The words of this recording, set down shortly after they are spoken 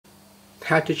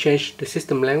how to change the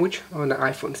system language on the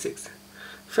iPhone 6.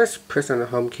 First, press on the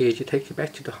home key to take you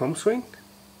back to the home screen.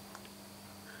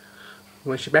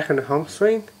 Once you're back on the home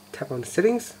screen, tap on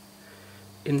settings.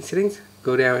 In settings,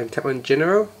 go down and tap on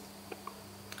general.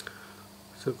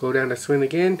 So go down the screen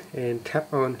again and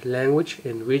tap on language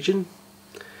and region.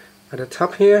 At the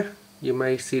top here, you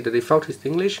may see the default is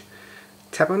English.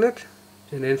 Tap on it,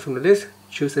 and then from the list,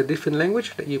 choose a different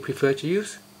language that you prefer to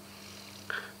use.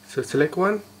 So select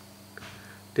one,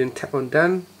 then tap on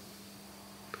done.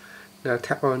 Now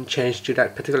tap on change to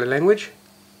that particular language.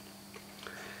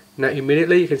 Now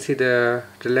immediately you can see the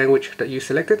language that you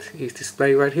selected is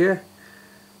displayed right here,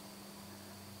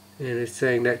 and it's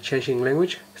saying that changing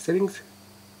language settings.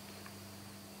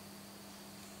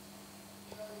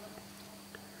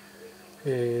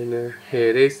 And here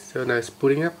it is. So now it's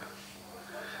booting up.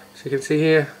 So you can see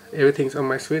here everything's on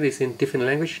my screen is in different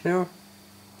language now.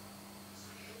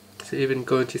 So even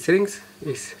going to settings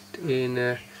is in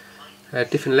a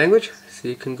different language. So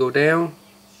you can go down.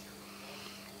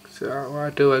 So what I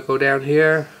do, I go down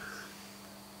here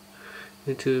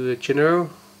into general,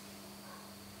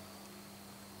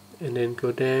 and then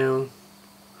go down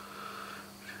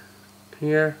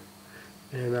here,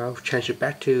 and I'll change it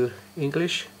back to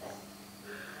English,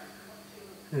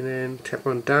 and then tap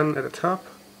on done at the top,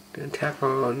 then tap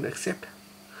on accept.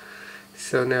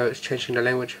 So now it's changing the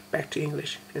language back to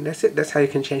English, and that's it. That's how you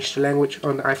can change the language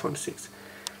on the iPhone 6.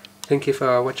 Thank you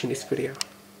for watching this video.